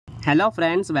Hello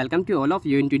friends, welcome to all of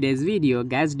you in today's video.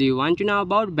 Guys, do you want to know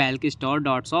about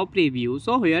Belkstore.shop review?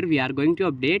 So here we are going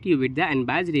to update you with the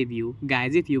unbiased review.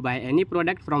 Guys, if you buy any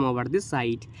product from over this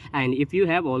site and if you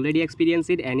have already experienced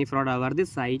any fraud over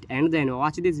this site, and then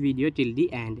watch this video till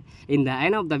the end. In the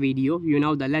end of the video, you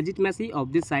know the legitimacy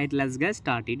of this site. Let's get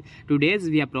started. Today's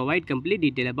we provide complete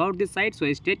detail about this site,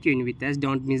 so stay tuned with us.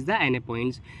 Don't miss the any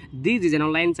points. This is an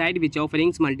online site which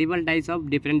offerings multiple types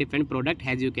of different product,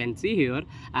 as you can see here.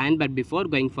 But before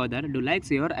going further, do like,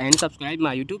 share and subscribe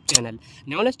my YouTube channel.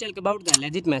 Now let's talk about the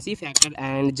legitimacy factor.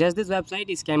 And just this website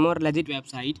is scam or legit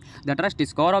website. The trust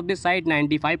score of this site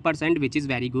 95%, which is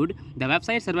very good. The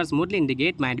website server smoothly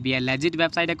indicate might be a legit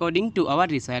website according to our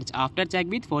research after check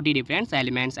with 40 different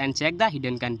elements and check the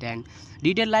hidden content.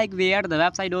 Detail like where the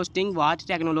website hosting, what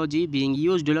technology being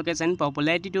used, location,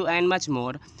 popularity to and much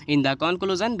more. In the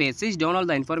conclusion basis on all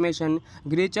the information,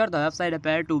 greater the website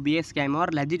appear to be a scam or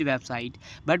legit website.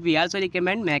 But we also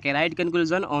recommend make a right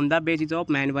conclusion on the basis of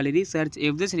manual research.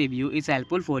 If this review is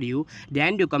helpful for you,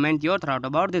 then do comment your thought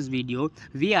about this video.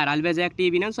 We are always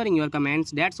active in answering your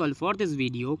comments. That's all for this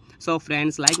video. So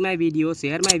friends, like my video,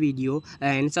 share my video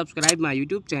and subscribe my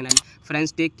YouTube channel.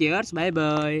 Friends, take care. Bye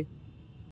bye.